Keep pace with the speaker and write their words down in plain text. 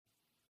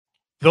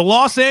The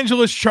Los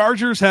Angeles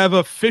Chargers have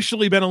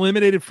officially been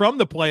eliminated from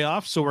the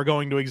playoffs, so we're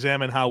going to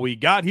examine how we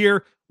got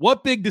here,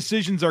 what big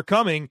decisions are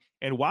coming,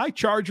 and why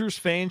Chargers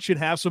fans should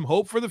have some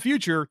hope for the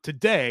future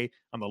today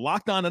on the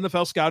Locked On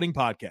NFL Scouting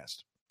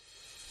Podcast.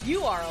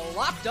 You are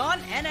Locked On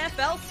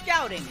NFL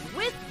Scouting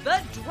with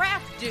the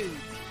Draft Dudes,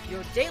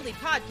 your daily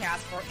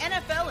podcast for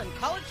NFL and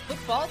college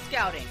football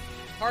scouting.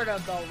 Part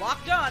of the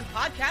Locked On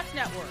Podcast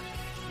Network,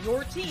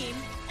 your team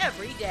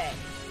every day.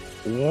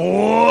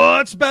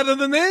 What's better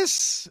than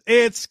this?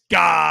 It's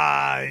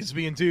guys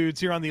being dudes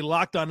here on the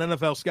Locked On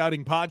NFL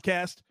Scouting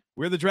Podcast.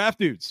 We're the Draft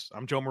Dudes.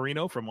 I'm Joe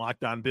Marino from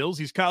Locked On Bills.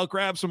 He's Kyle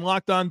Krabs from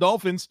Locked On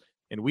Dolphins.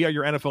 And we are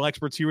your NFL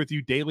experts here with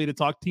you daily to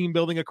talk team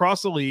building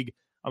across the league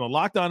on the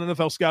Locked On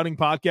NFL Scouting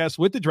Podcast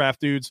with the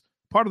Draft Dudes,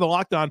 part of the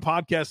Locked On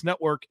Podcast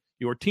Network,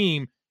 your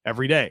team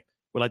every day.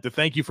 We'd like to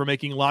thank you for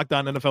making Locked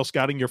On NFL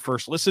Scouting your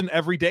first listen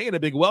every day, and a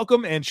big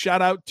welcome and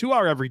shout out to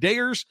our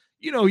everydayers.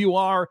 You know who you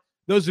are.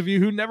 Those of you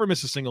who never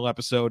miss a single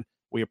episode,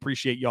 we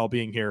appreciate y'all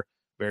being here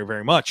very,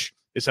 very much.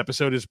 This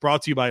episode is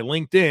brought to you by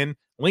LinkedIn.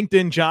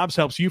 LinkedIn Jobs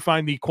helps you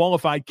find the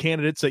qualified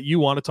candidates that you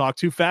want to talk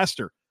to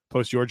faster.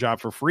 Post your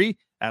job for free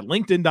at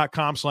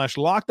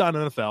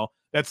linkedin.com/lockedonnfl.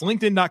 That's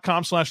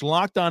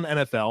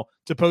linkedin.com/lockedonnfl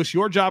to post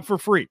your job for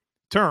free.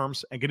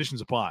 Terms and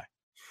conditions apply.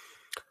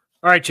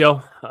 All right,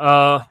 Joe.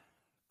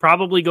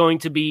 Probably going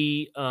to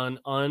be an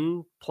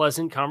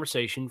unpleasant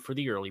conversation for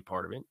the early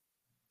part of it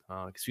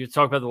because we have to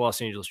talk about the Los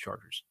Angeles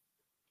Chargers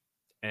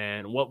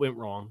and what went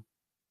wrong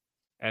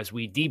as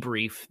we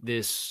debrief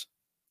this.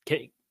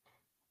 Can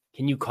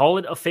you call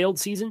it a failed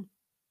season?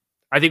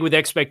 I think with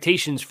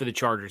expectations for the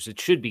Chargers, it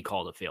should be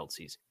called a failed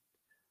season.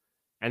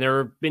 And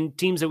there have been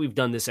teams that we've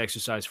done this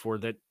exercise for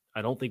that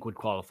I don't think would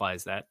qualify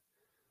as that.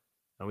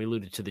 And we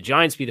alluded to the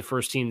Giants be the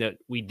first team that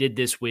we did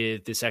this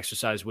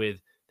exercise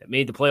with that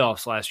made the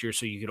playoffs last year.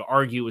 So you could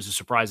argue it was a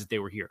surprise that they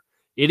were here.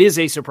 It is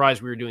a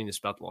surprise we were doing this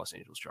about the Los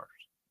Angeles Chargers.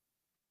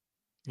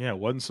 Yeah, it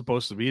wasn't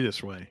supposed to be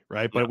this way,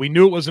 right? But we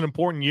knew it was an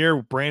important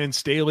year. Brandon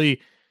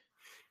Staley,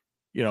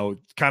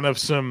 kind of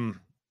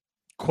some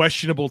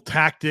questionable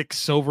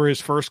tactics over his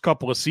first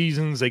couple of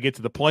seasons. They get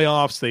to the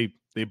playoffs. They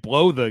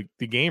blow the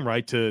game,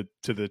 right, to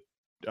the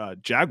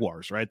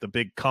Jaguars, right? The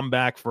big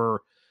comeback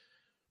for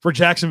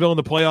Jacksonville in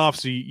the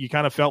playoffs. You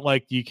kind of felt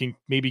like you can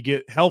maybe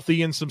get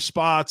healthy in some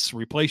spots,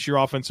 replace your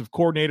offensive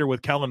coordinator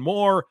with Kellen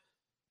Moore,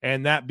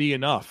 and that be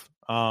enough.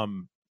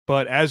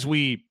 But as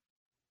we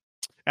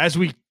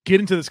get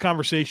into this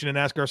conversation and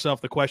ask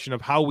ourselves the question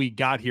of how we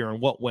got here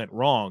and what went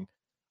wrong,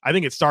 I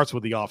think it starts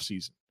with the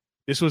offseason.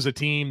 This was a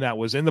team that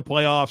was in the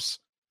playoffs,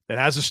 that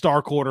has a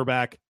star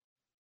quarterback.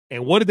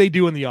 And what did they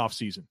do in the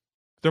offseason?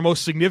 Their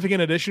most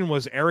significant addition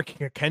was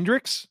Eric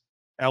Kendricks,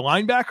 a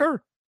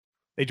linebacker.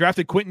 They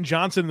drafted Quentin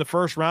Johnson in the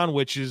first round,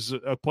 which is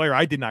a player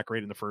I did not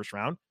grade in the first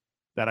round,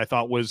 that I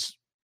thought was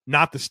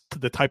not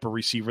the type of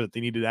receiver that they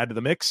needed to add to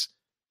the mix.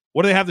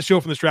 What do they have to show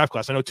from this draft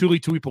class? I know Tuli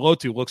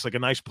Tuipulotu looks like a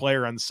nice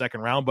player on the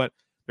second round, but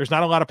there's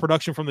not a lot of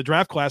production from the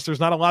draft class. There's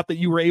not a lot that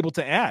you were able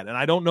to add. And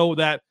I don't know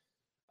that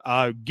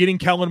getting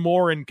Kellen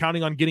Moore and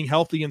counting on getting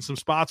healthy in some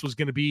spots was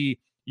going to be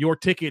your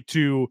ticket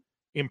to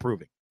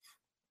improving.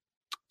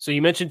 So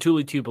you mentioned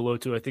Tuli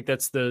Tuipulotu. I think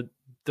that's the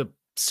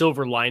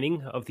silver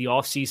lining of the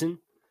offseason.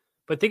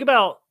 But think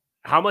about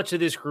how much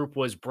of this group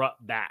was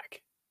brought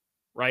back,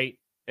 right?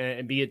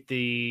 And be it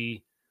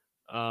the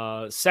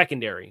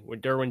secondary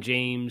with Derwin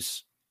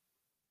James,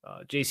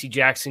 J.C.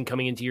 Jackson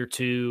coming into year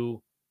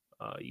two.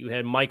 You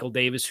had Michael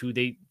Davis, who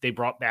they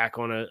brought back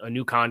on a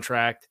new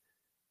contract.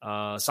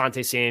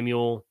 Asante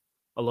Samuel,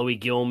 Alohi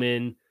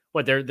Gilman.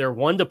 Their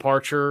one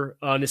departure,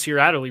 Nasir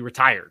Adderley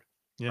retired,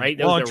 right?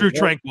 Drew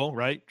Tranquill,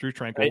 right? Drew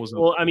Tranquill right? was.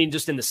 Well, I mean,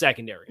 just in the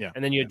secondary. Yeah.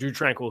 And then you had Drew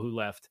Tranquill who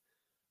left.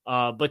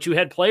 But you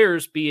had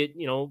players, be it,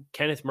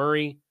 Kenneth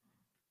Murray.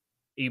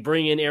 You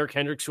bring in Eric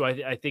Hendricks, who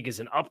I think is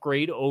an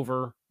upgrade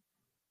over,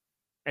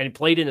 and he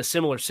played in a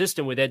similar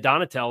system with Ed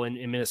Donatel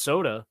in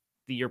Minnesota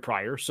the year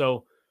prior.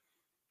 So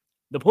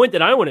the point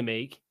that I want to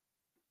make,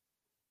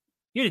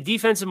 you had a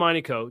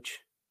defensive-minded coach,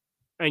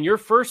 and your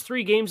first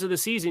 3 games of the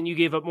season, you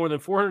gave up more than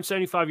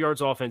 475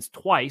 yards offense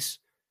twice.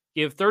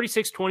 You have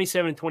 36,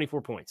 27, and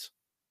 24 points.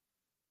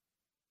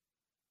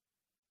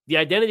 The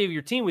identity of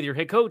your team with your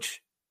head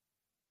coach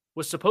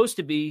was supposed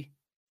to be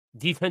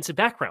defensive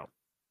background.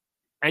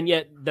 And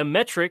yet the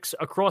metrics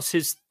across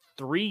his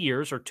 3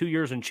 years or 2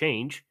 years and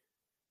change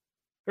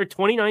are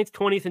 29th,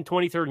 20th, and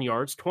 23rd in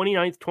yards,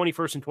 29th,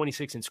 21st, and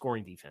 26th in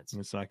scoring defense.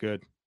 It's not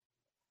good.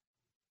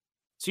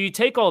 So you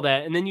take all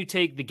that, and then you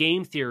take the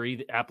game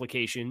theory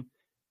application,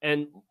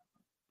 and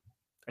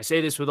I say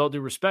this with all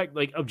due respect,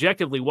 like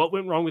objectively, what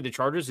went wrong with the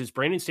Chargers is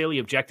Brandon Staley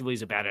objectively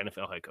is a bad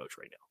NFL head coach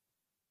right now.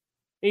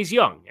 He's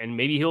young, and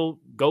maybe he'll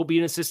go be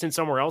an assistant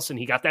somewhere else, and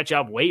he got that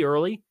job way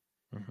early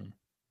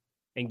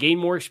and gain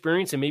more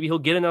experience, and maybe he'll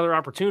get another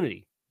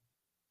opportunity.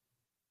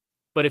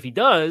 But if he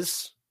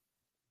does,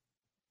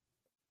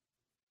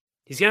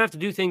 he's going to have to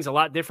do things a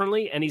lot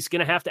differently, and he's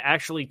going to have to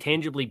actually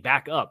tangibly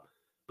back up.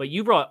 But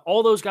you brought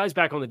all those guys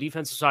back on the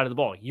defensive side of the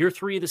ball. Year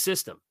 3 of the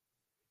system.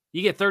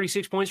 You get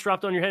 36 points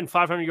dropped on your head and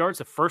 500 yards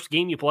the first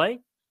game you play?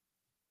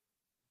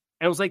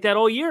 And it was like that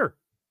all year.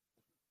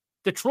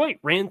 Detroit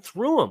ran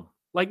through them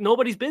like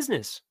nobody's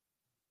business.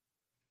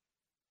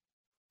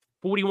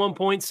 41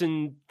 points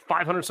and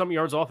 500-something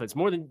yards offense.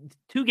 More than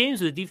 2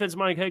 games with a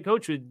defensive-minded head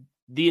coach with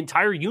the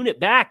entire unit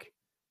back.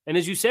 And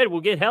as you said,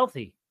 we'll get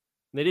healthy.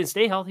 They didn't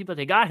stay healthy, but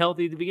they got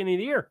healthy at the beginning of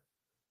the year.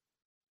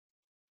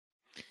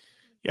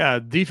 Yeah,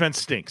 defense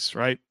stinks,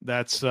 right?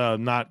 That's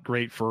not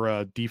great for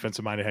a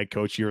defensive-minded head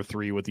coach year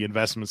 3 with the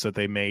investments that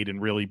they made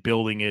and really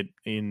building it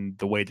in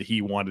the way that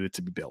he wanted it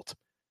to be built.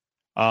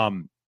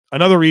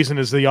 Another reason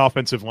is the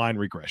offensive line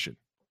regression.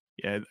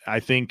 Yeah, I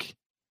think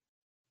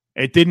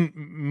it didn't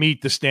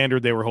meet the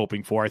standard they were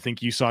hoping for. I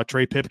think you saw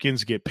Trey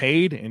Pipkins get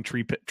paid and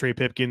Trey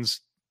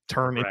Pipkins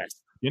turn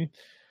in.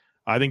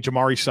 I think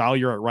Jamari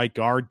Salyer at right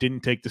guard didn't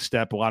take the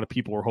step a lot of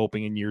people were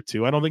hoping in year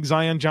 2. I don't think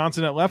Zion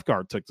Johnson at left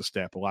guard took the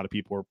step a lot of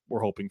people were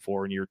hoping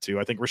for in year 2.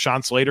 I think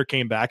Rashawn Slater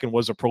came back and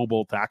was a Pro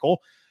Bowl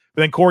tackle.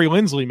 But then Corey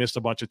Linsley missed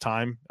a bunch of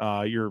time.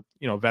 Your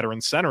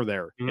veteran center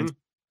there. Mm-hmm. And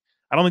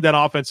I don't think that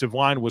offensive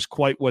line was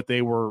quite what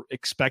they were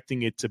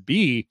expecting it to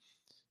be.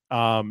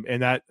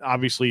 And that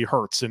obviously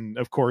hurts. And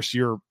of course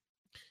your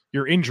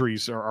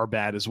injuries are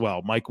bad as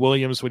well. Mike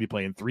Williams, what do you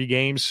play in 3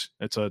 games?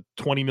 That's a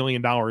 $20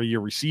 million a year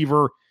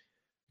receiver.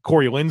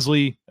 Corey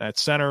Linsley at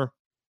center,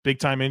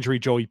 big-time injury.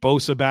 Joey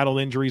Bosa battled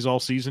injuries all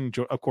season.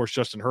 Of course,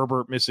 Justin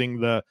Herbert missing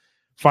the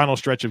final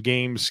stretch of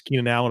games.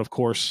 Keenan Allen, of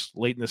course,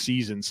 late in the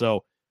season.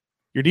 So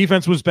your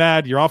defense was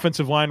bad. Your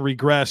offensive line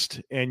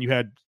regressed, and you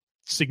had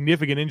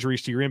significant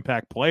injuries to your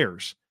impact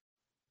players.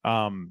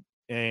 And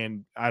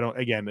I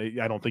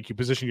don't think you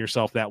position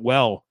yourself that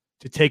well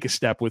to take a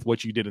step with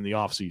what you did in the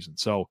offseason.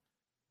 So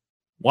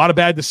a lot of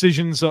bad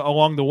decisions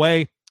along the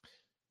way.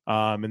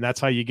 And that's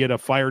how you get a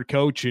fired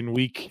coach in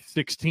week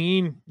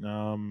 16.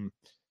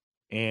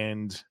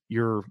 And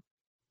you're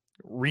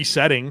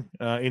resetting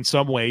in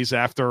some ways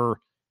after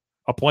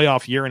a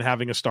playoff year and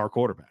having a star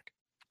quarterback.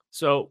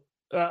 So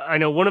I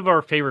know one of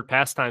our favorite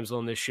pastimes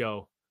on this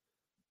show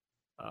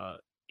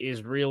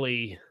is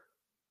really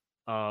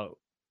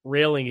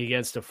railing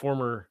against a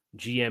former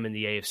GM in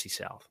the AFC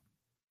South,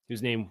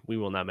 whose name we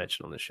will not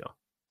mention on this show.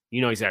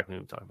 You know exactly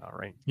what I'm talking about,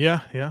 right?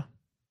 Yeah.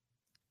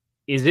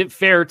 Is it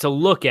fair to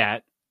look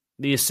at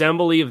the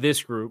assembly of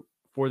this group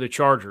for the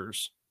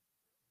Chargers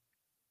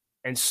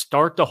and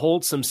start to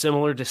hold some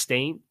similar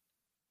disdain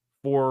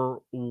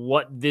for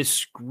what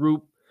this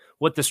group,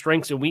 what the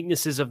strengths and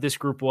weaknesses of this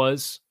group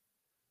was,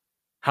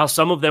 how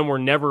some of them were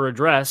never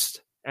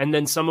addressed, and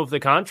then some of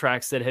the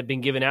contracts that had been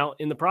given out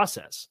in the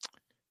process?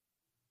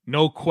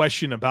 No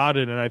question about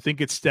it. And I think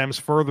it stems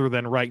further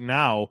than right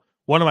now.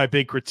 One of my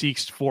big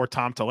critiques for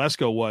Tom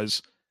Telesco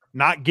was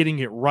not getting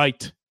it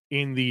right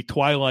in the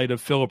twilight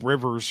of Phillip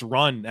Rivers'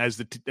 run as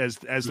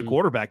the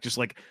quarterback. Just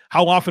like,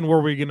 how often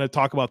were we going to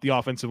talk about the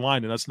offensive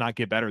line and let's not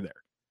get better there?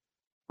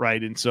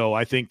 Right. And so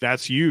I think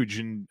that's huge.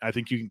 And I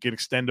think you can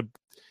extend the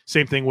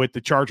same thing with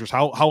the Chargers.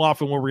 How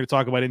often were we going to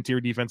talk about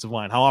interior defensive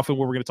line? How often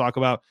were we going to talk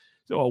about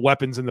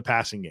weapons in the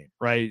passing game?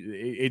 Right.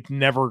 It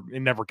never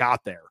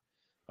got there.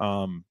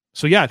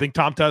 So yeah, I think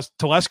Tom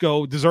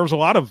Telesco deserves a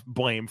lot of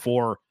blame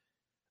for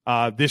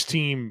this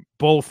team,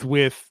 both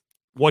with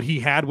what he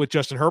had with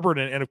Justin Herbert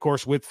and of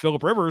course with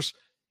Phillip Rivers,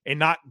 and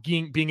not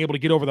being able to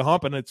get over the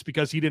hump, and it's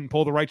because he didn't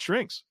pull the right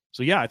strings.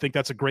 So yeah, I think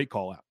that's a great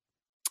call out.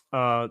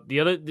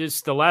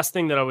 The last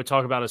thing that I would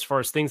talk about as far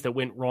as things that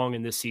went wrong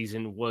in this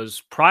season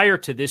was prior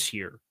to this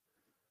year,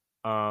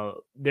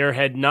 there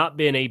had not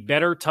been a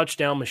better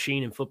touchdown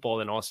machine in football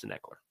than Austin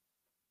Eckler.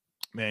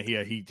 Man,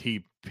 yeah,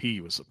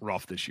 he was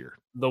rough this year.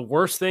 The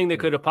worst thing that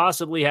could have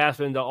possibly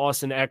happened to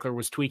Austin Eckler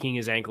was tweaking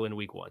his ankle in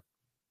week 1.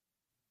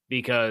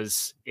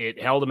 Because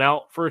it held him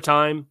out for a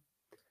time.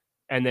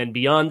 And then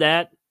beyond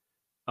that,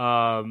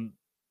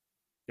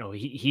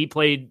 he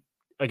played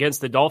against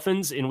the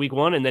Dolphins in week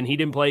 1, and then he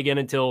didn't play again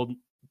until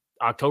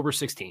October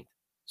 16th.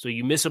 So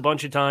you miss a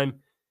bunch of time.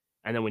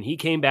 And then when he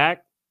came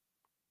back,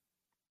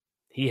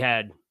 he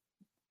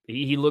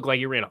looked like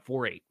he ran a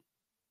 4.8.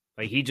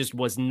 Like, he just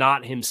was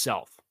not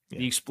himself. Yeah.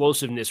 The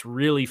explosiveness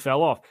really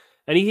fell off.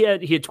 And he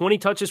had 20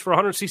 touches for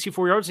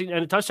 164 yards and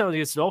a touchdown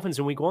against the Dolphins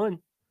in week 1.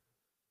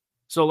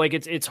 So, like,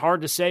 it's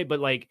hard to say, but,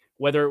 like,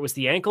 whether it was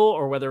the ankle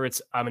or whether it's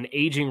an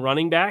aging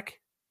running back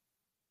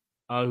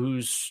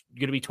who's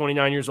going to be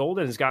 29 years old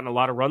and has gotten a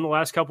lot of run the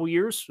last couple of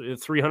years,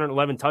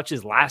 311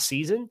 touches last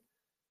season.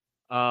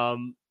 I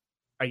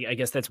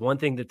guess that's one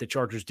thing that the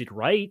Chargers did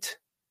right,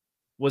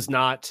 was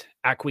not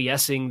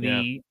acquiescing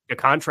the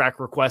contract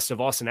request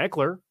of Austin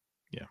Eckler.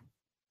 Yeah.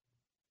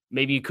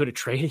 Maybe you could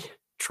have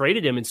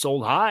traded him and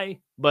sold high,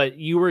 but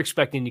you were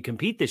expecting to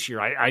compete this year.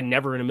 I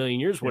never in a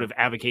million years would have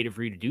advocated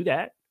for you to do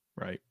that.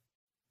 Right.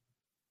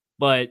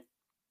 But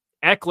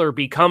Eckler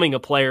becoming a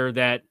player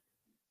that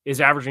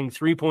is averaging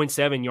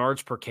 3.7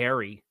 yards per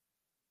carry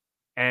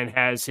and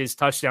has his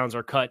touchdowns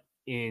are cut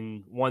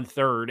in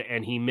 1/3,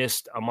 and he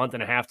missed a month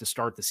and a half to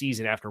start the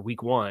season after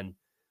week 1,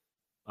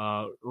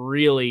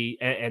 really,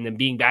 and then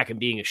being back and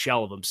being a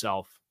shell of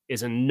himself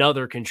is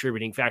another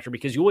contributing factor,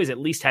 because you always at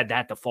least had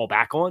that to fall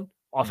back on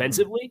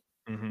offensively.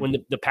 when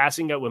the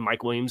passing got, when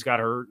Mike Williams got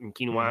hurt and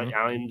Keenan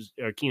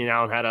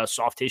Allen had a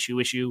soft tissue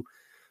issue.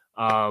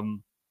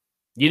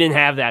 You didn't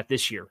have that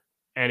this year.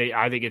 And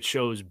I think it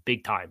shows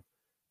big time.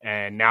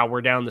 And now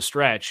we're down the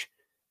stretch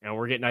and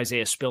we're getting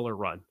Isaiah Spiller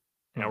run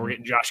and we're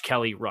getting Josh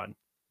Kelly run.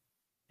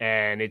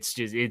 And it's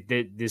just,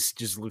 this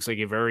just looks like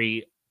a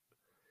very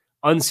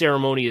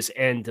unceremonious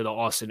end to the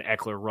Austin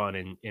Eckler run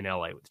in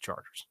LA with the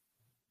Chargers.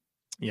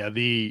 Yeah.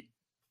 The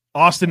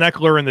Austin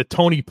Eckler and the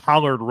Tony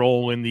Pollard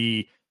role in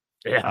the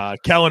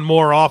Kellen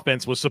Moore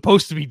offense was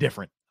supposed to be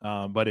different.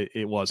 But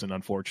it wasn't,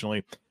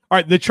 unfortunately. All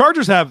right. The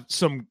Chargers have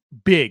some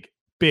big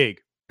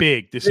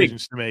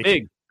decisions to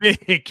make.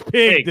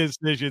 Big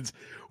decisions.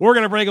 We're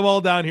going to break them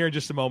all down here in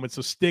just a moment,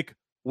 so stick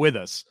with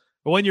us.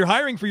 But when you're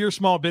hiring for your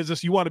small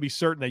business, you want to be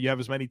certain that you have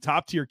as many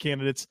top-tier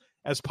candidates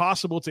as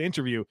possible to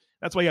interview.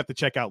 That's why you have to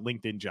check out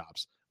LinkedIn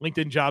Jobs.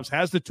 LinkedIn Jobs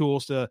has the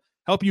tools to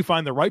help you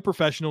find the right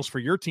professionals for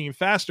your team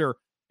faster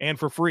and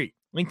for free.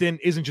 LinkedIn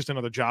isn't just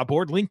another job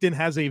board. LinkedIn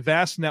has a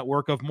vast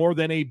network of more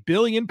than 1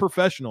 billion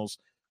professionals,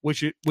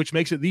 which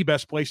makes it the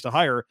best place to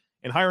hire.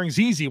 And hiring's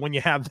easy when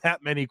you have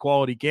that many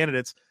quality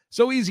candidates.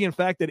 So easy, in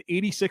fact, that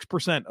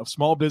 86% of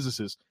small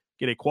businesses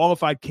get a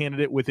qualified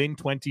candidate within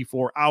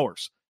 24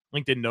 hours.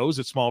 LinkedIn knows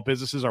that small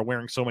businesses are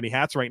wearing so many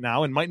hats right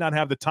now and might not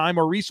have the time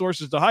or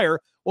resources to hire.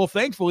 Well,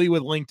 thankfully,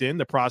 with LinkedIn,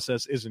 the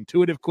process is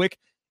intuitive, quick,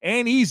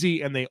 and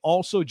easy, and they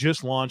also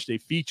just launched a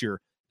feature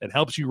that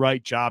helps you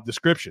write job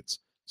descriptions.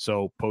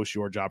 So post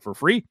your job for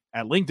free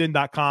at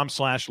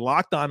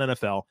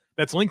linkedin.com/LockedOnNFL.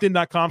 That's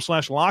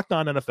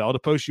linkedin.com/LockedOnNFL to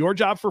post your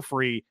job for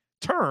free.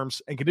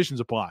 Terms and conditions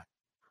apply.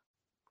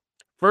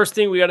 First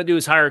thing we got to do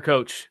is hire a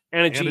coach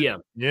and a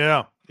GM.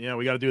 Yeah,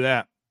 we got to do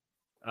that.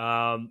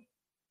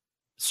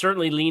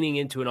 Certainly leaning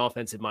into an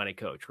offensive-minded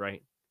coach,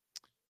 right?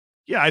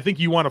 Yeah, I think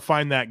you want to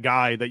find that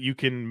guy that you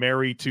can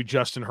marry to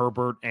Justin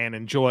Herbert and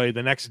enjoy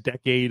the next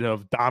decade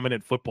of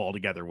dominant football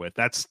together with.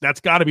 That's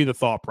got to be the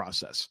thought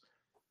process.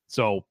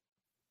 So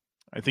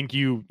I think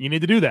you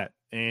need to do that.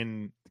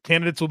 And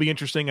candidates will be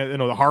interesting. The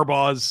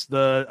Harbaugh's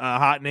the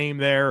hot name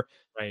there.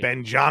 Right.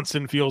 Ben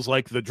Johnson feels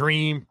like the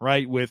dream,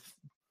 right, with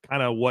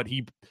kind of what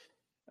he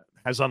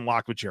has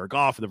unlocked with Jared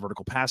Goff in the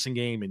vertical passing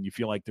game, and you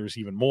feel like there's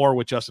even more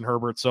with Justin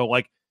Herbert. So,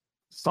 like,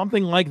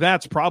 something like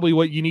that's probably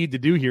what you need to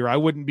do here. I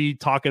wouldn't be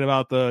talking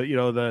about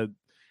the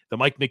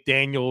Mike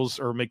McDaniels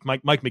or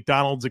Mike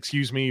McDonald's,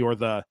 or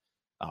the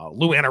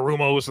Lou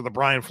Anarumos or the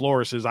Brian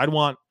Floreses. I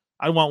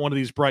want one of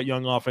these bright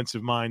young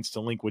offensive minds to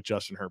link with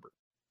Justin Herbert.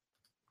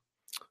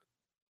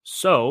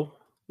 So,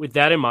 with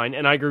that in mind,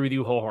 and I agree with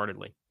you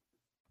wholeheartedly,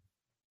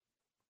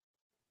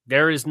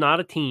 there is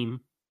not a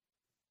team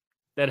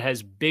that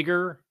has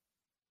bigger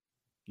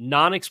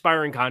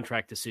non-expiring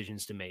contract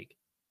decisions to make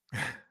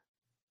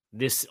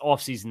this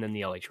offseason than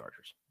the LA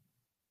Chargers.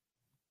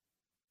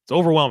 It's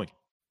overwhelming.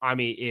 I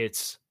mean,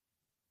 it's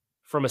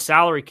from a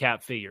salary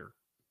cap figure,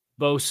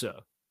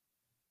 Bosa,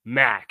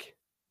 Mack,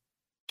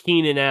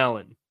 Keenan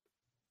Allen,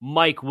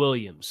 Mike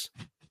Williams.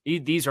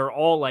 These are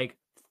all like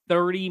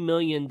 $30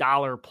 million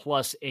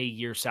plus a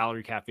year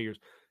salary cap figures.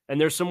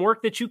 And there's some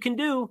work that you can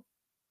do.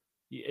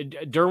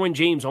 Derwin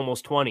James,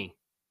 almost 20.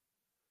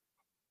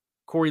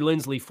 Corey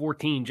Linsley,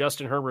 14.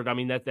 Justin Herbert, I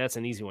mean, that's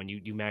an easy one.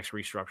 You max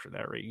restructure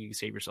that, right? You can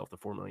save yourself the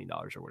 $4 million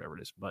or whatever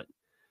it is. But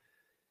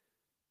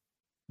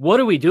what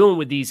are we doing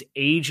with these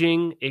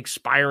aging,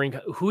 expiring?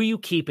 Who are you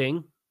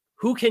keeping?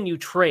 Who can you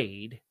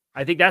trade?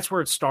 I think that's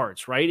where it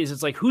starts, right?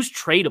 It's like, who's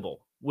tradable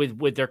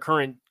with their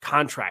current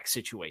contract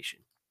situation?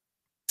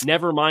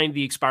 Never mind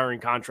the expiring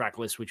contract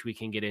list, which we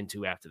can get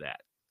into after that.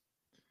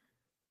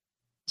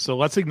 So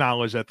let's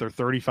acknowledge that they're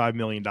 $35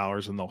 million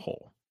in the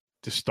hole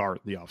to start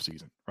the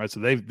offseason, right?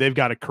 So they've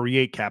got to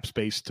create cap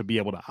space to be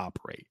able to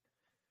operate.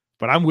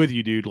 But I'm with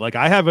you, dude. Like,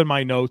 I have in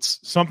my notes,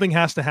 something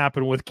has to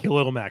happen with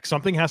Khalil Mack.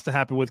 Something has to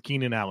happen with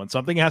Keenan Allen.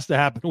 Something has to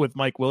happen with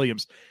Mike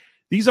Williams.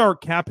 These are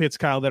cap hits,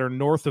 Kyle, that are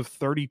north of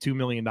 $32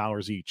 million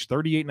each.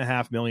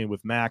 $38.5 million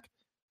with Mack,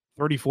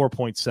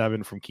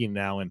 $34.7 from Keenan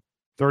Allen,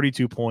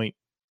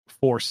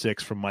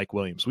 $32.46 from Mike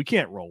Williams. We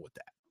can't roll with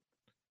that.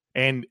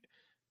 And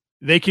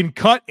they can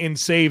cut and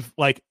save,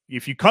 like,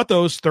 if you cut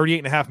those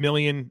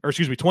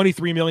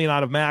 $23 million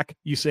out of Mack,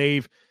 you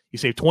save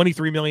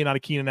 $23 million out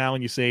of Keenan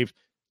Allen, you save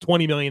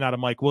 $20 million out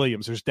of Mike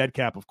Williams. There's dead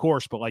cap, of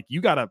course, but like,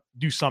 you got to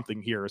do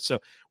something here. So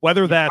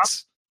whether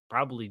that's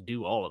probably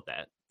do all of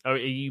that, or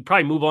you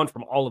probably move on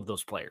from all of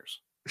those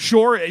players.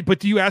 Sure. But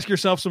do you ask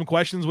yourself some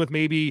questions with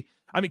maybe,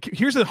 I mean,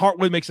 here's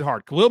what makes it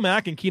hard. Khalil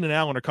Mack and Keenan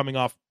Allen are coming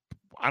off,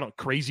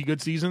 crazy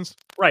good seasons.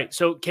 Right.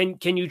 So can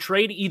you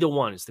trade either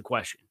one is the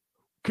question.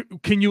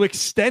 Can you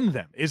extend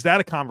them? Is that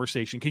a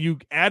conversation? Can you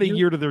add a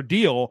year to their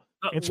deal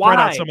and spread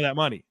out some of that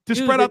money?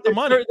 Spread out the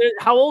money.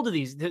 How old are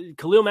these?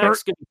 Khalil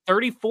Mack's going to be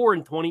 34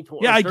 in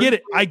 2020. Yeah, I get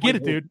it. I get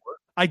it, dude.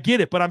 I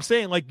get it. But I'm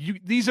saying, like,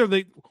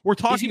 we're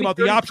talking about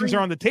the options are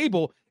on the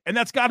table, and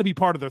that's got to be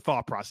part of their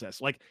thought process.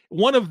 Like,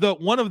 one of the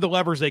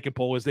levers they can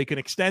pull is they can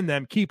extend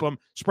them, keep them,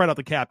 spread out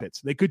the cap hits.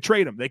 They could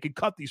trade them. They could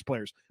cut these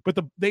players, but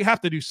they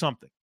have to do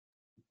something.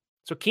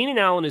 So Keenan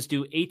Allen is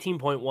due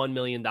 $18.1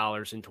 million in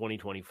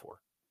 2024.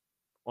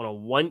 on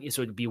a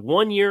so it'd be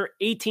 1 year,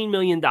 $18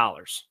 million.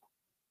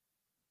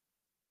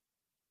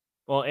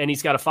 Well, and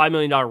he's got a $5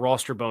 million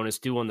roster bonus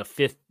due on the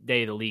 5th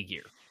day of the league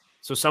year.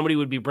 So somebody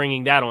would be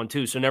bringing that on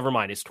too. So never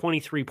mind. It's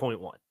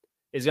 23.1.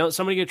 Is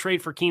somebody going to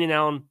trade for Keenan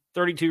Allen,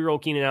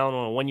 32-year-old Keenan Allen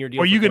on a 1 year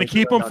deal? Are you going to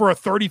keep him for a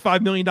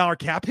 $35 million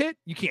cap hit?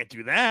 You can't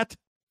do that.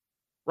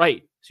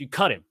 Right. So you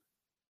cut him.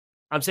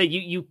 I'm saying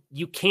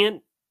you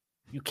can't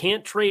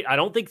trade. I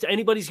don't think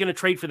anybody's going to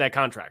trade for that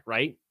contract,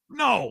 right?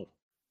 No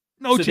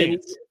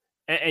chance.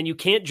 And you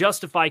can't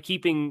justify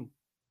keeping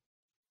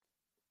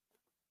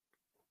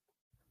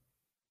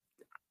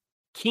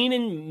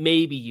Keenan.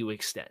 Maybe you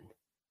extend.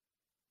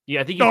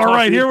 Yeah, I think. All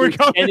right, here we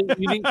go.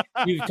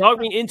 You've talked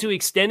me into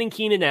extending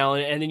Keenan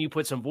Allen, and then you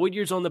put some void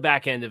years on the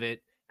back end of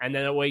it, and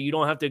then that way you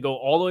don't have to go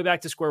all the way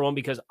back to square one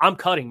because I'm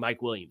cutting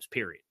Mike Williams.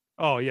 Period.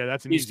 Oh yeah,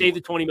 that's an you easy save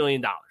one. the $20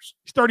 million.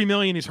 He's $30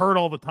 million. He's hurt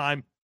all the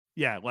time.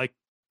 Yeah, like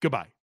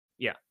goodbye.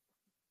 Yeah.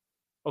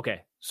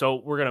 Okay, so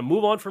we're gonna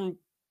move on from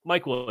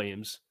Mike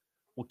Williams.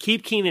 We'll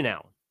keep Keenan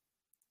Allen,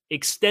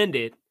 extend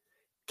it,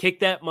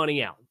 kick that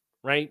money out.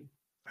 Right?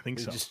 I think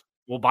so.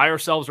 We'll buy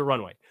ourselves a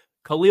runway.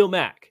 Khalil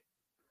Mack,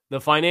 the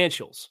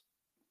financials.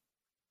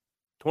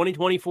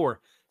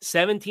 2024,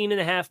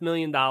 $17.5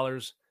 million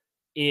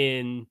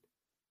in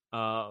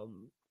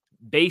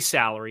base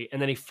salary,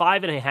 and then a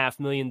 $5.5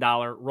 million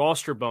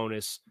roster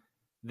bonus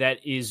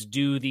that is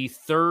due the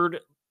 3rd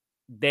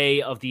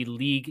day of the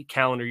league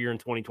calendar year in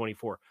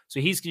 2024. So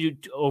he's going to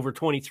do over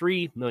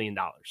 $23 million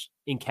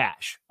in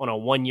cash on a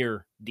 1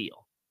 year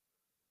deal.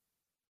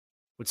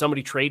 Would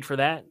somebody trade for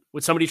that?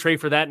 Would somebody trade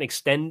for that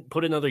and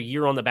put another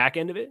year on the back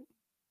end of it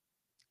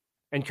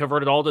and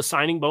convert it all to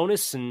signing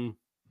bonus? And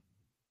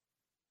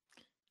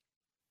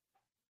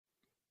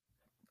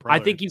I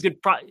think you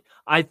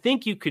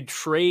could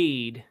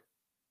trade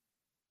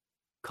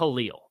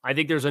Khalil. I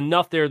think there's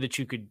enough there that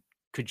you could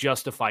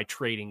justify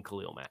trading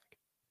Khalil Mack.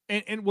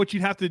 And what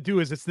you'd have to do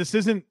is this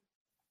isn't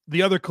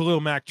the other Khalil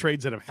Mack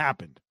trades that have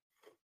happened.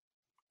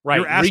 Right.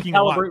 You're asking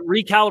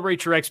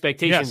recalibrate your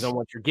expectations on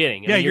what you're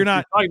getting. You're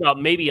not talking about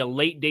maybe a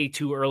late day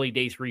 2, early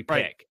day 3 pick.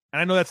 Right.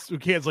 And I know that's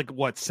kid's like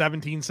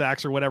 17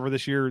 sacks or whatever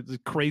this year. It's a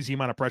crazy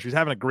amount of pressure. He's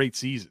having a great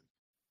season.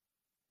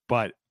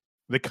 But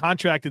the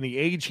contract and the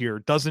age here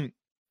doesn't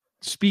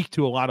speak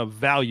to a lot of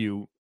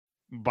value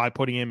by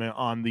putting him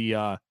on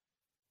the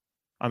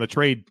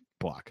trade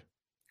block.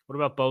 What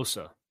about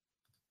Bosa?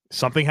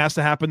 Something has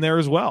to happen there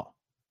as well.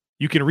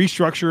 You can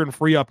restructure and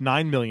free up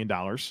 $9 million.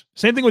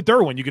 Same thing with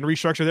Derwin. You can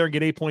restructure there and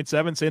get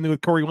 8.7. Same thing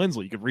with Corey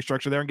Linsley. You can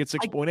restructure there and get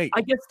 6.8.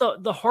 I guess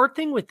the hard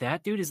thing with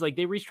that, dude, is like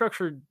they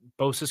restructured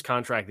Bosa's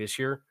contract this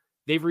year.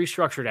 They've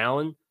restructured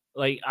Allen.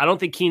 Like I don't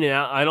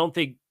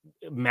think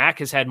Mack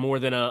has had more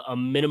than a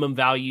minimum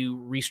value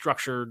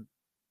restructured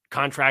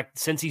contract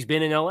since he's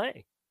been in LA.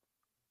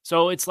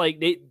 So it's like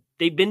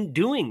they've been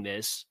doing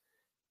this,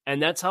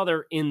 and that's how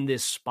they're in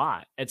this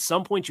spot. At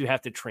some point, you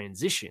have to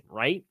transition,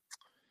 right?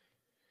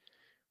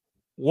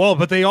 Well,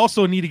 but they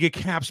also need to get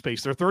cap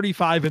space. They're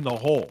 35 in the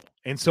hole.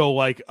 And so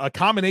like a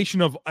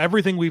combination of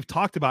everything we've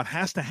talked about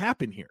has to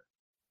happen here.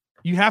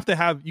 You got to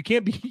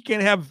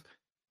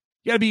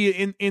be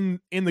in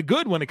the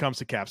good when it comes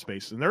to cap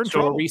space. And they're in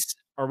trouble.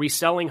 Are we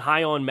selling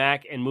high on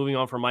Mack and moving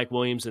on from Mike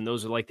Williams? And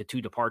those are like the 2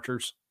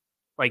 departures.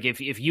 Like if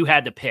you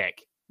had to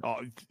pick.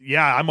 Oh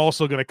yeah. I'm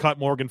also going to cut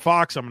Morgan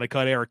Fox. I'm going to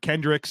cut Eric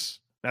Kendricks.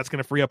 That's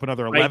going to free up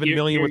another $11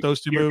 million with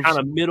those 2 moves. Kind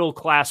of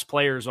middle-class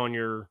players on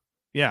your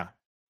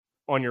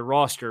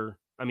roster.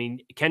 I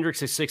mean,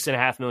 Kendricks is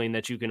 $6.5 million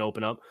that you can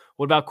open up.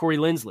 What about Corey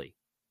Linsley?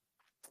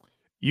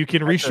 You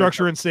can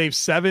restructure and save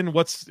 7.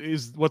 What's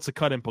the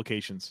cut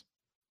implications?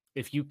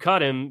 If you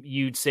cut him,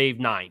 you'd save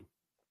 9.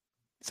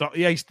 So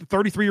yeah, he's the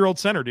 33-year-old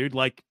center, dude.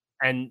 Like,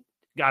 and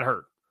got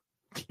hurt.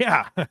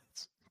 Yeah, and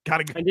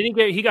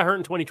he got hurt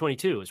in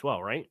 2022 as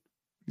well, right?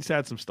 He's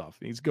had some stuff.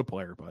 He's a good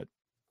player, but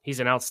he's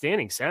an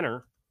outstanding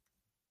center.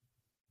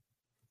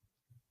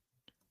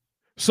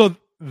 So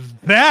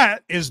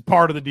that is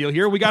part of the deal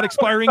here. We got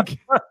expiring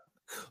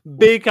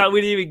we didn't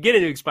even get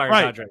into expiring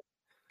contracts.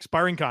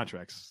 Expiring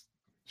contracts.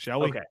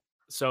 Shall we? Okay.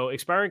 So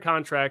expiring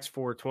contracts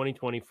for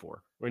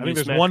 2024. I think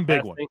there's one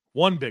big one.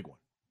 One big one.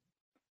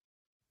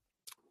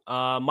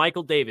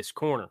 Michael Davis,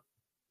 corner.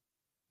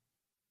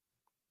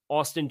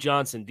 Austin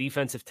Johnson,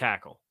 defensive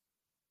tackle.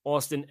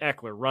 Austin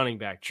Eckler, running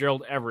back.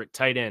 Gerald Everett,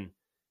 tight end.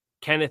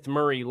 Kenneth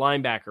Murray,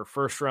 linebacker,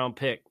 first-round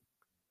pick.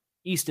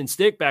 Easton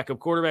Stick, backup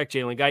quarterback.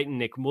 Jalen Guyton,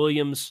 Nick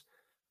Williams,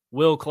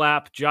 Will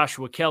Clapp,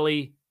 Joshua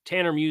Kelly,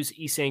 Tanner Muse,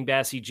 Isang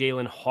Bassi,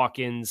 Jalen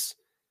Hawkins,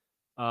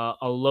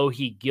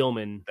 Alohi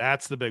Gilman.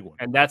 That's the big one.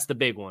 And that's the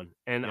big one.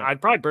 And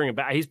I'd probably bring him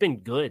back. He's been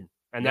good.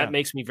 And that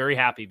makes me very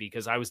happy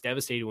because I was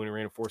devastated when he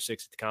ran a 4.6 at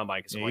the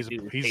combine. He's a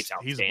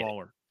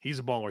baller. He's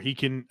a baller. He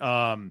can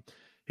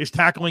his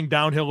tackling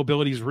downhill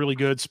ability is really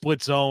good.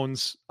 Split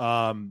zones.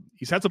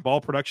 He's had some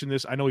ball production.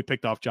 I know he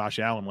picked off Josh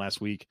Allen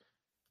last week.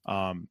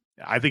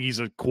 I think he's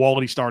a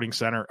quality starting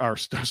center or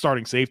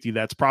starting safety.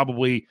 That's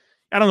probably,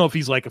 I don't know if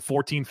he's like a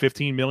 14,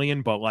 15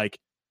 million, but like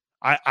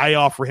I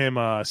offer him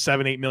a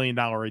 $7-8 million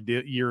a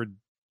year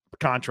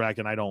contract,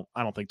 and I don't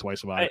think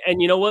twice about it.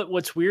 And you know what?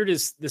 What's weird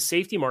is the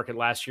safety market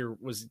last year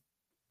was,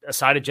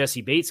 aside of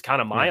Jesse Bates,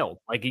 kind of mild.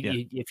 Like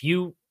if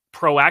you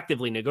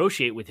proactively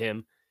negotiate with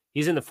him,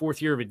 he's in the 4th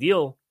year of a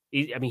deal.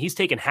 He's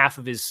taken half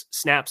of his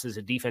snaps as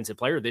a defensive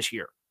player this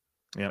year.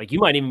 Yeah. Like you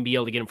might even be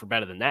able to get him for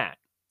better than that.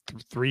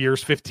 3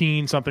 years,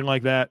 15, something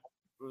like that.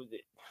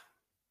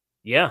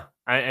 Yeah.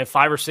 And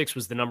 5 or 6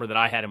 was the number that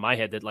I had in my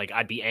head that like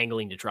I'd be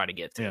angling to try to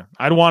get to. Yeah.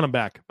 I'd want him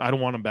back. I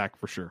don't want him back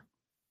for sure.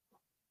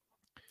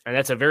 And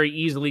that's a very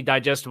easily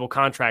digestible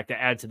contract to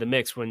add to the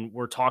mix when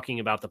we're talking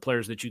about the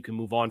players that you can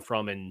move on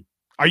from. And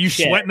are you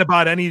sweating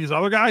about any of these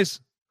other guys?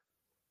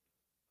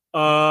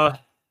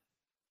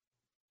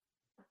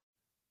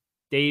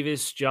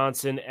 Davis,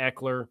 Johnson,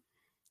 Eckler.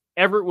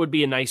 Everett would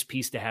be a nice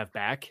piece to have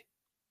back.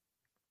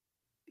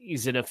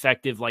 He's an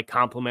effective, like,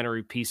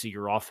 complementary piece of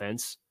your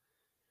offense.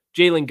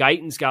 Jalen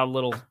Guyton's got a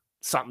little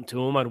something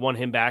to him. I'd want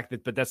him back,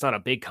 but that's not a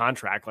big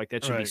contract. Like,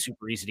 that should be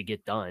super easy to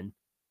get done.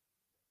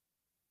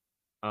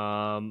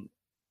 No.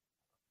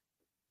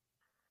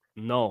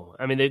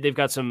 I mean, they've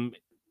got some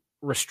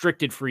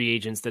restricted free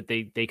agents that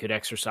they could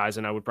exercise,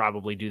 and I would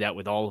probably do that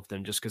with all of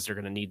them just because they're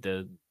going to need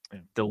the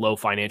low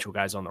financial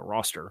guys on the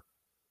roster.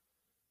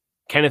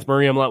 Kenneth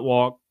Murray, I'm let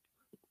walk.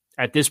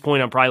 At this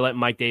point, I'm probably letting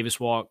Mike Davis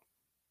walk.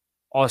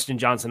 Austin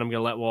Johnson, I'm going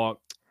to let walk.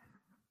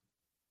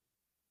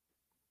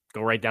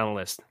 Go right down the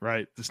list.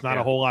 Right. There's not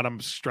a whole lot I'm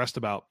stressed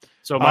about.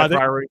 So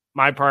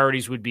my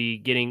priorities would be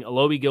getting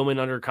Alobi Gilman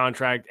under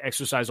contract,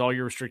 exercise all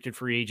your restricted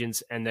free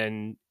agents, and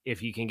then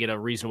if you can get a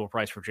reasonable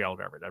price for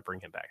Gerald Everett, I'd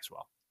bring him back as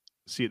well.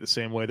 See it the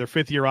same way. Their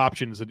 5th-year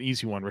option is an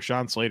easy one.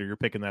 Rashawn Slater, you're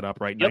picking that up,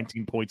 right? Yep.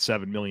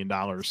 $19.7 million.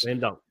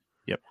 And done.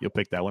 Yep, you'll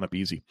pick that one up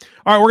easy.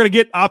 All right, we're going to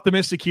get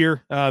optimistic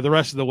here the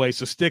rest of the way,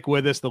 so stick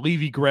with us. The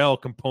Levy Grail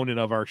component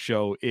of our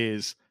show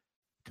is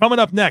coming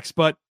up next,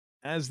 but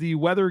as the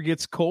weather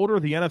gets colder,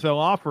 the NFL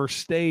offers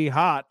stay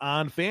hot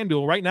on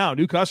FanDuel. Right now,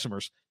 new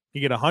customers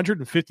can get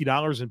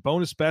 $150 in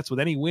bonus bets with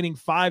any winning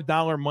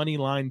 $5 money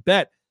line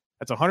bet.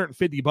 That's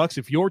 $150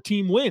 if your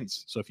team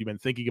wins. So if you've been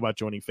thinking about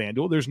joining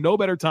FanDuel, there's no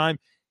better time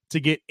to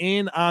get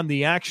in on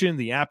the action.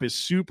 The app is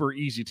super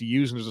easy to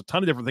use, and there's a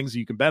ton of different things that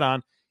you can bet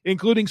on,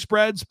 including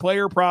spreads,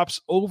 player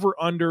props,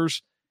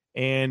 over-unders,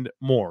 and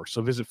more.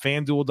 So visit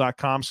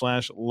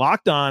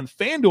FanDuel.com/LockedOn.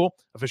 FanDuel,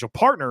 official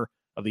partner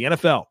of the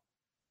NFL.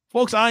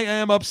 Folks, I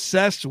am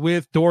obsessed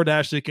with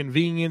DoorDash. The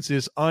convenience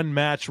is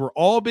unmatched. We're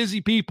all busy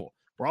people.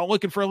 We're all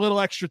looking for a little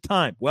extra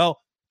time.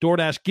 Well,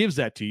 DoorDash gives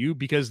that to you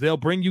because they'll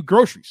bring you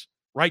groceries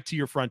right to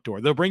your front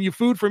door. They'll bring you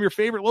food from your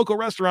favorite local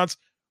restaurants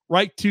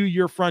right to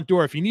your front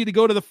door. If you need to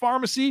go to the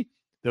pharmacy,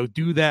 they'll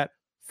do that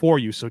for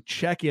you. So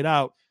check it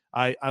out.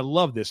 I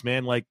love this,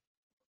 man. Like,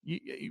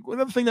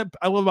 another thing that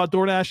I love about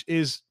DoorDash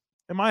is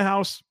in my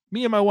house,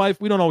 me and my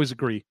wife, we don't always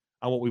agree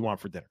on what we want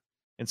for dinner.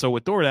 And so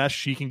with DoorDash,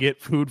 she can get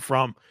food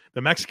from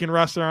the Mexican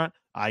restaurant.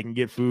 I can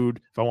get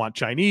food if I want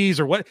Chinese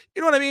or what.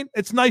 You know what I mean?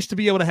 It's nice to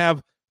be able to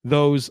have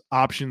those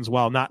options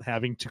while not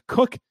having to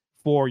cook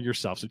for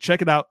yourself. So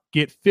check it out.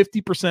 Get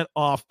 50%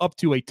 off up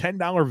to a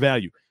 $10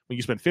 value when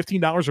you spend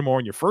 $15 or more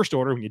in your first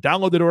order when you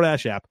download the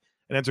DoorDash app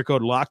and enter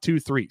code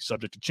LOCK23.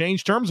 Subject to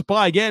change. Terms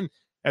apply. Again,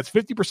 that's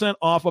 50%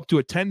 off up to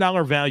a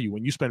 $10 value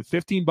when you spend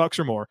 $15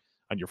 or more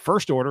on your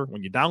first order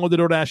when you download the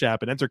DoorDash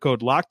app and enter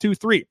code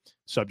LOCK23.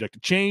 Subject to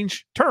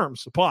change.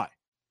 Terms apply.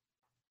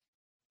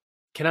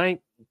 Can I,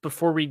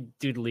 before we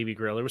do the Levy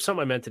Grill, there was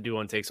something I meant to do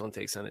on Takes,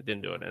 and it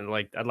didn't do it. And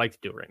I'd like to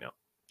do it right now.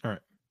 All right.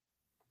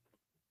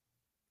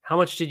 How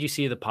much did you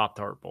see of the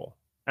Pop-Tart Bowl?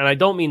 And I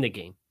don't mean the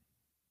game.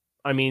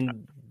 I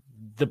mean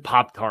the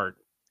Pop-Tart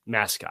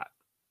mascot.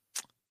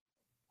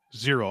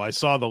 0. I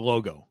saw the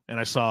logo, and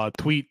I saw a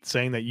tweet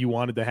saying that you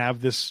wanted to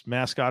have this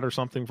mascot or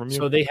something from you.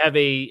 So they have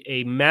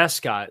a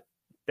mascot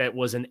that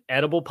was an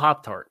edible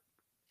Pop-Tart.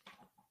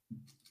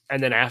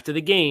 And then after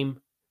the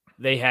game,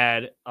 they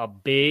had a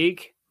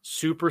big,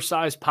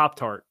 supersized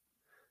Pop-Tart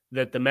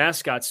that the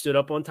mascot stood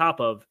up on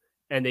top of,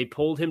 and they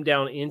pulled him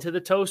down into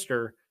the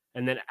toaster,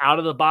 and then out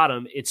of the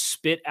bottom, it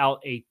spit out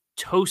a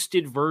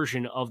toasted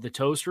version of the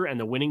toaster, and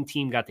the winning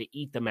team got to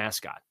eat the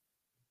mascot.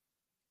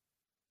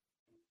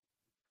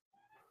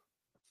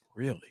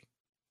 Really?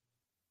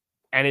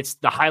 And it's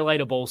the highlight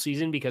of bowl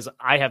season because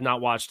I have not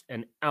watched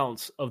an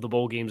ounce of the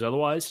bowl games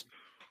otherwise.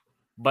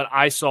 But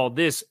I saw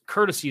this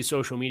courtesy of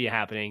social media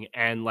happening,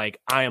 and like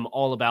I am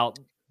all about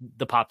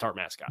the Pop-Tart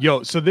mascot.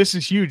 Yo, so this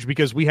is huge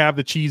because we have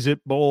the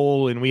Cheez-It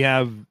Bowl and we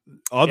have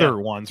other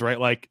ones, right?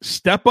 Like,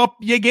 step up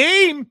your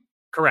game.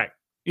 Correct.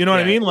 You know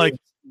what I mean? Like,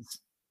 it's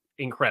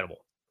incredible.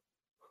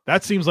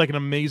 That seems like an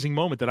amazing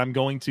moment that I'm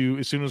going to,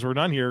 as soon as we're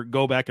done here,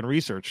 go back and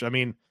research. I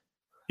mean,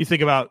 you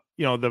think about,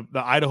 the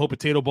Idaho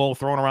Potato Bowl,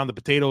 throwing around the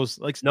potatoes.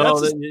 Like,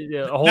 that's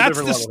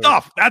the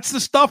stuff. Here. That's the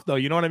stuff, though.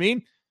 You know what I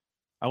mean?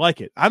 I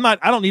like it. I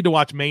don't need to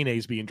watch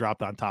mayonnaise being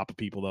dropped on top of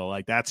people, though.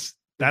 Like, that's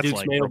Duke's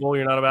like, Mayo Bowl,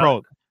 you're not about.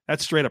 Bro,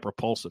 that's straight up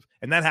repulsive.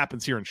 And that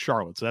happens here in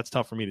Charlotte, so that's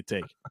tough for me to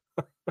take.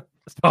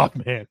 It's tough,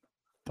 man.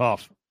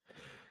 Tough.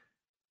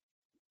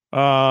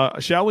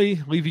 Shall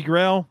we? Levy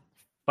Grail?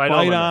 Fight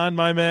on,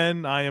 my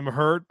men. I am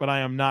hurt, but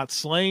I am not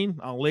slain.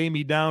 I'll lay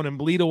me down and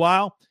bleed a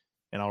while.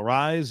 and I'll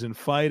rise and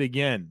fight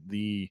again.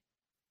 The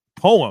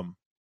poem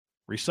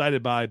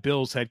recited by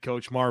Bills head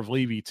coach Marv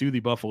Levy to the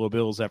Buffalo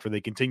Bills after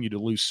they continue to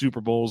lose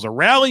Super Bowls, a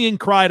rallying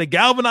cry to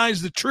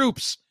galvanize the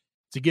troops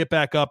to get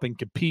back up and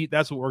compete.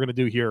 That's what we're going to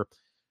do here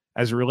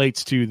as it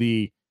relates to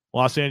the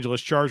Los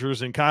Angeles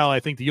Chargers. And Kyle, I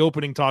think the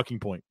opening talking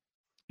point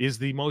is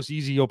the most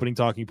easy opening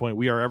talking point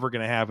we are ever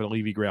going to have at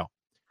Levy Grail.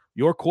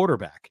 Your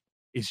quarterback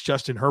is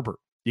Justin Herbert.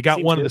 You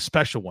got one of the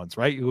special ones,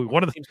 right?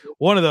 One of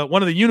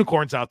the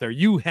unicorns out there.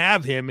 You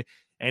have him,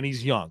 and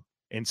he's young.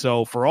 And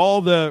so for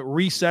all the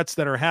resets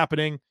that are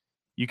happening,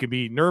 you can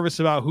be nervous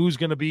about who's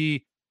going to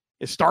be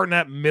starting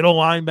at middle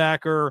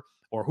linebacker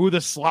or who the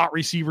slot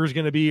receiver is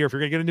going to be, or if you're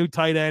going to get a new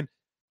tight end.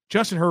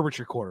 Justin Herbert's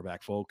your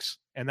quarterback, folks.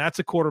 And that's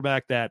a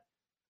quarterback that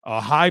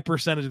a high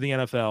percentage of the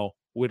NFL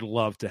would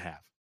love to have.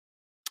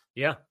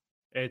 Yeah,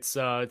 it's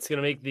going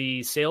to make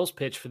the sales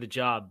pitch for the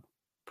job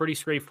pretty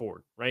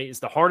straightforward, right? It's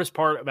the hardest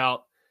part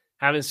about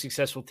having a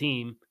successful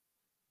team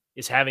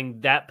is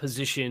having that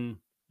position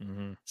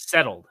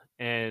settled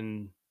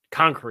and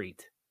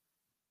concrete.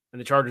 And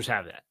the Chargers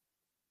have that.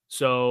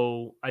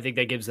 So I think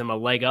that gives them a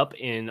leg up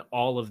in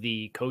all of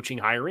the coaching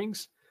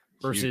hirings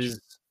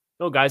versus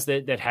guys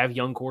that have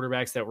young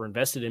quarterbacks that were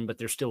invested in, but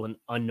there's still an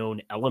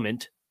unknown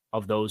element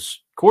of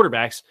those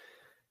quarterbacks.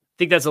 I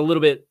think that's a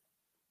little bit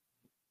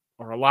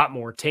or a lot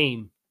more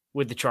tame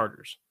with the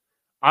Chargers.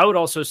 I would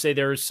also say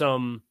there's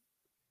some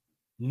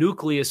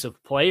nucleus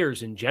of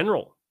players in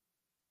general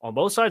on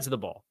both sides of the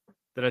ball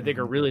that I think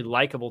are really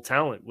likable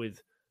talent,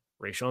 with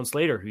Rashawn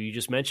Slater, who you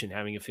just mentioned,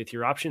 having a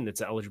fifth-year option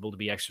that's eligible to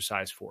be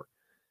exercised for.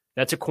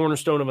 That's a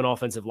cornerstone of an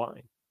offensive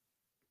line.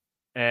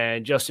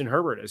 And Justin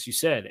Herbert, as you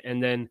said.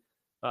 And then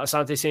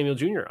Asante Samuel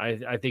Jr.,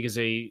 I think is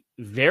a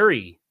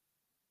very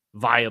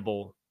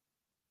viable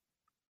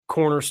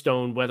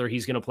cornerstone, whether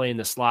he's going to play in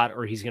the slot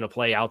or he's going to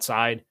play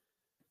outside,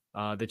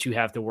 that you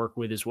have to work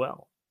with as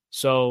well.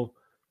 So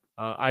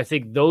I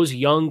think those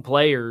young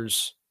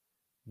players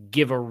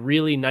give a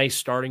really nice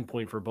starting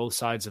point for both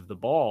sides of the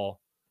ball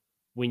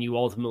when you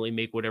ultimately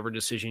make whatever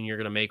decision you're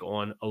going to make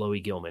on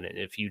Alohi Gilman. And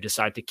if you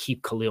decide to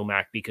keep Khalil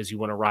Mack because you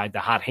want to ride the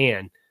hot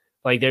hand,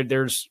 like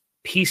there's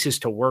pieces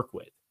to work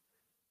with.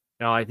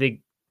 Now, I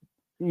think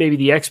maybe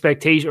the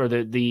expectation or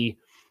the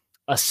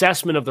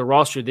assessment of the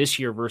roster this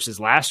year versus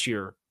last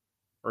year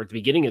or at the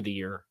beginning of the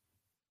year,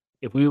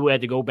 if we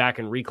had to go back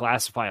and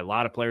reclassify a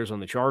lot of players on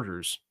the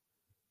Chargers,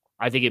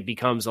 I think it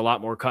becomes a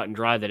lot more cut and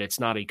dry that it's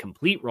not a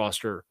complete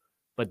roster,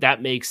 but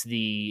that makes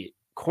the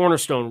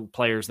cornerstone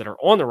players that are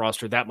on the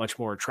roster that much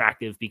more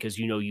attractive because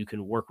you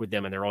can work with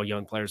them, and they're all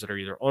young players that are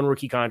either on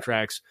rookie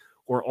contracts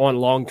or on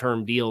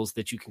long-term deals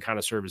that you can kind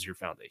of serve as your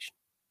foundation.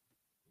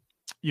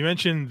 You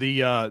mentioned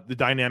the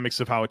dynamics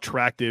of how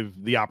attractive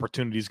the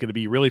opportunity is going to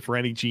be really for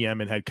any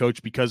GM and head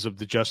coach because of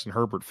the Justin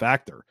Herbert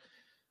factor.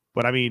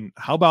 But I mean,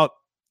 how about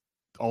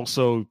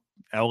also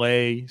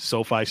LA,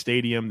 SoFi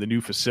Stadium? The new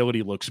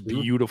facility looks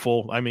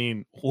beautiful. I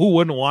mean, who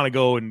wouldn't want to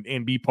go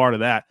and be part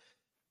of that?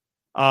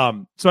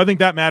 So I think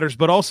that matters,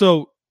 but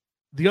also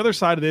the other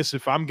side of this,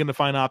 if I'm going to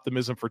find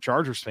optimism for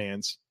Chargers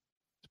fans,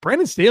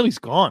 Brandon Staley's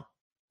gone.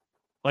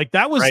 Like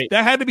that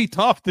had to be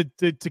tough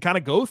to kind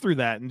of go through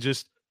that and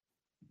just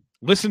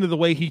listen to the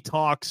way he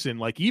talks. And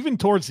like, even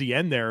towards the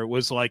end there, it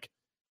was like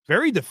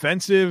very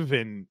defensive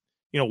and,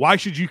 why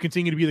should you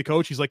continue to be the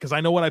coach? He's like, cause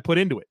I know what I put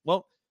into it.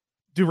 Well,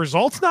 do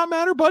results not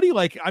matter, buddy?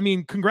 Like, I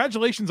mean,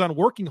 congratulations on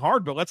working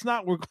hard, but let's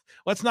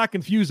not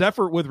confuse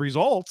effort with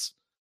results.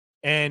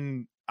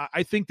 And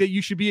I think that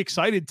you should be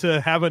excited to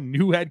have a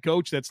new head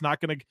coach that's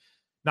not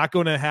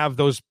going to have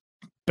those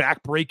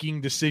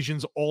back-breaking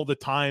decisions all the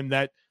time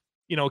that,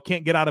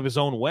 can't get out of his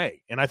own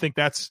way. And I think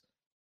that's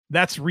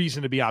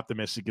reason to be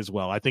optimistic as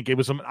well. I think it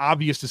was an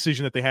obvious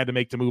decision that they had to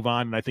make to move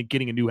on. And I think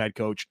getting a new head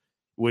coach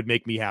would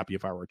make me happy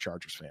if I were a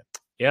Chargers fan.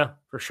 Yeah,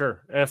 for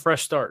sure. And a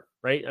fresh start,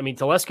 right? I mean,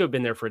 Telesco had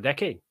been there for a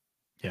decade.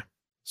 Yeah.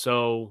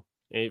 So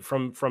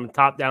from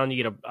top down,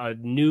 you get a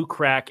new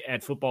crack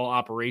at football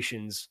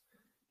operations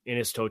in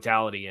its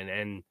totality.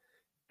 And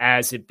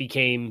as it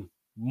became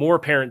more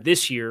apparent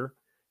this year,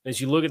 as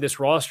you look at this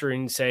roster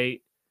and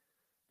say,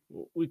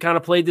 we kind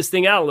of played this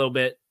thing out a little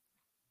bit,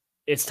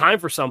 it's time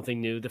for something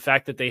new. The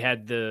fact that they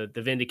had the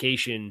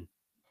vindication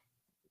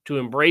to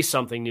embrace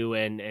something new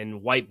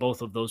and wipe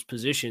both of those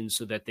positions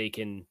so that they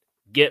can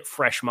get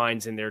fresh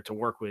minds in there to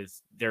work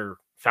with their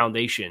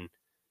foundation,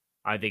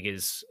 I think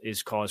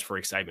is cause for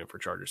excitement for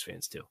Chargers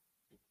fans too.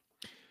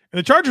 And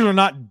the Chargers are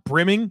not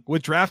brimming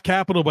with draft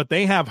capital, but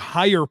they have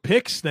higher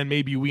picks than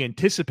maybe we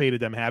anticipated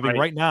them having.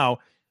 Right now,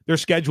 they're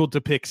scheduled to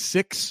pick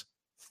 6,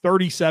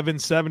 37,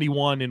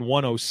 71, and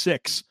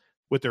 106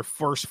 with their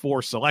first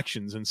 4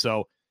 selections. And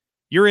so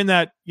you're in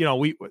that,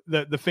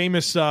 the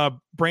famous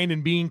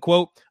Brandon Beane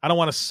quote, I don't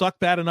want to suck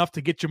bad enough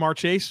to get Jamar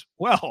Chase.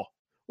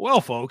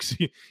 Well, folks,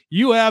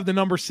 you have the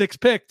number 6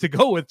 pick to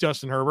go with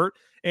Justin Herbert,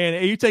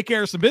 and you take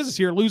care of some business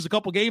here, lose a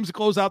couple games to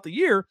close out the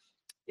year.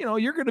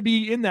 You're going to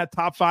be in that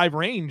top 5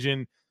 range,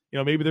 and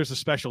maybe there's a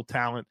special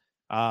talent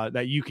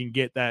that you can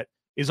get that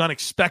is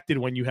unexpected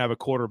when you have a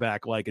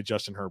quarterback like a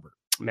Justin Herbert.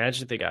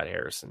 Imagine if they got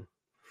Harrison.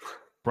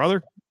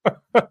 Brother,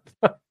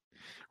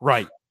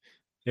 Right.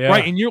 Yeah.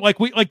 Right. And you're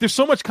there's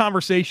so much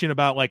conversation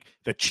about like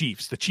the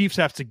Chiefs. The Chiefs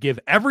have to give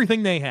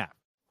everything they have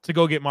to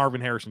go get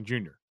Marvin Harrison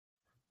Jr.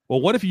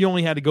 Well, what if you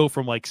only had to go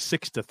from like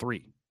 6 to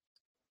 3?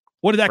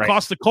 What did that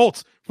cost the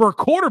Colts for a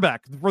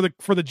quarterback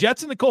for the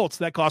Jets and the Colts?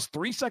 That cost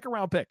 3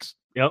 second-round picks.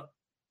 Yep.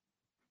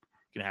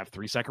 You can have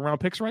 3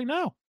 second-round picks right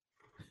now.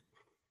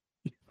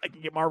 I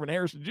can get Marvin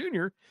Harrison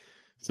Jr.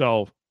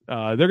 So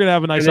they're going to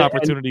have a nice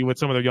opportunity with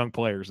some of their young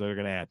players that they're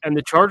going to add. And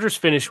the Chargers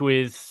finish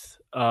with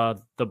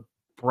the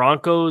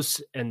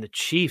Broncos and the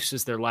Chiefs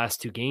as their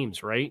last 2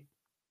 games, right?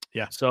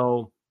 Yeah.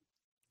 So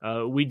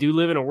we do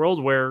live in a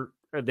world where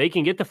they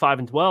can get to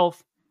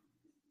 5-12.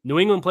 New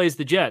England plays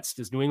the Jets.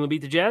 Does New England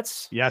beat the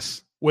Jets?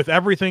 Yes. With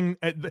everything.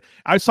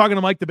 I was talking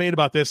to Mike Debate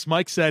about this.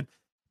 Mike said,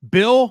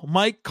 Bill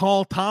might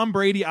call Tom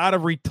Brady out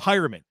of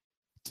retirement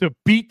to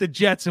beat the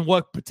Jets in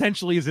what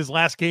potentially is his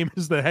last game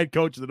as the head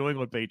coach of the New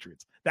England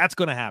Patriots. That's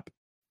going to happen.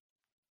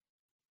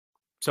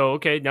 So,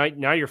 okay,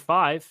 now you're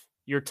 5.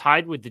 You're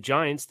tied with the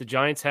Giants. The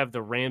Giants have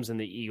the Rams and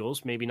the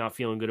Eagles. Maybe not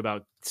feeling good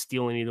about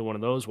stealing either one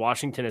of those.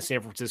 Washington has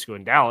San Francisco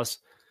and Dallas.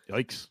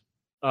 Yikes.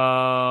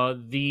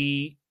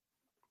 The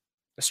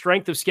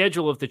strength of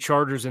schedule of the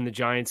Chargers and the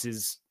Giants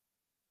is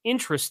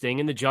interesting,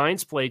 and the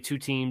Giants play 2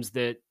 teams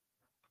that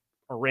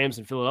are Rams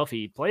and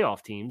Philadelphia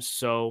playoff teams,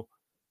 so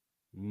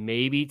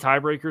maybe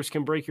tiebreakers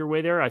can break your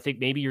way there. I think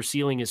maybe your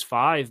ceiling is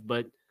 5,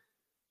 but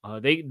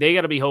they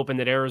got to be hoping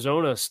that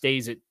Arizona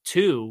stays at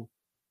 2.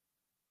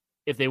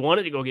 If they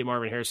wanted to go get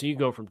Marvin Harrison, you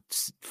go from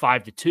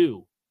 5 to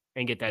 2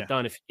 and get that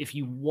done if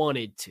you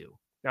wanted to.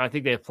 Now, I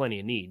think they have plenty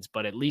of needs,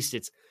 but at least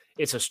it's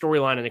a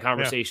storyline in the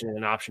conversation and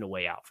an option, a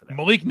way out for them.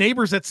 Malik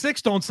Neighbors at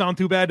 6 don't sound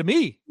too bad to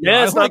me.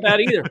 Yeah, it's not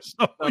bad either.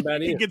 So not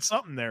bad either. Get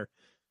something there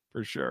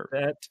for sure.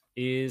 That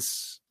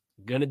is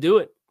going to do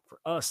it for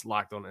us,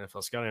 Locked On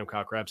NFL Scouting. I'm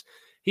Kyle Krabs.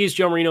 He is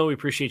Joe Marino. We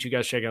appreciate you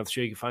guys checking out the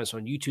show. You can find us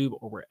on YouTube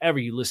or wherever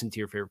you listen to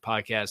your favorite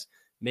podcast.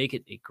 Make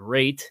it a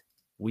great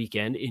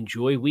weekend.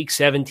 Enjoy week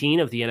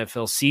 17 of the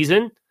NFL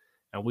season,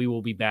 and we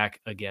will be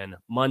back again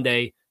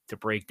Monday to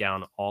break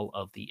down all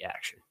of the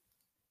action.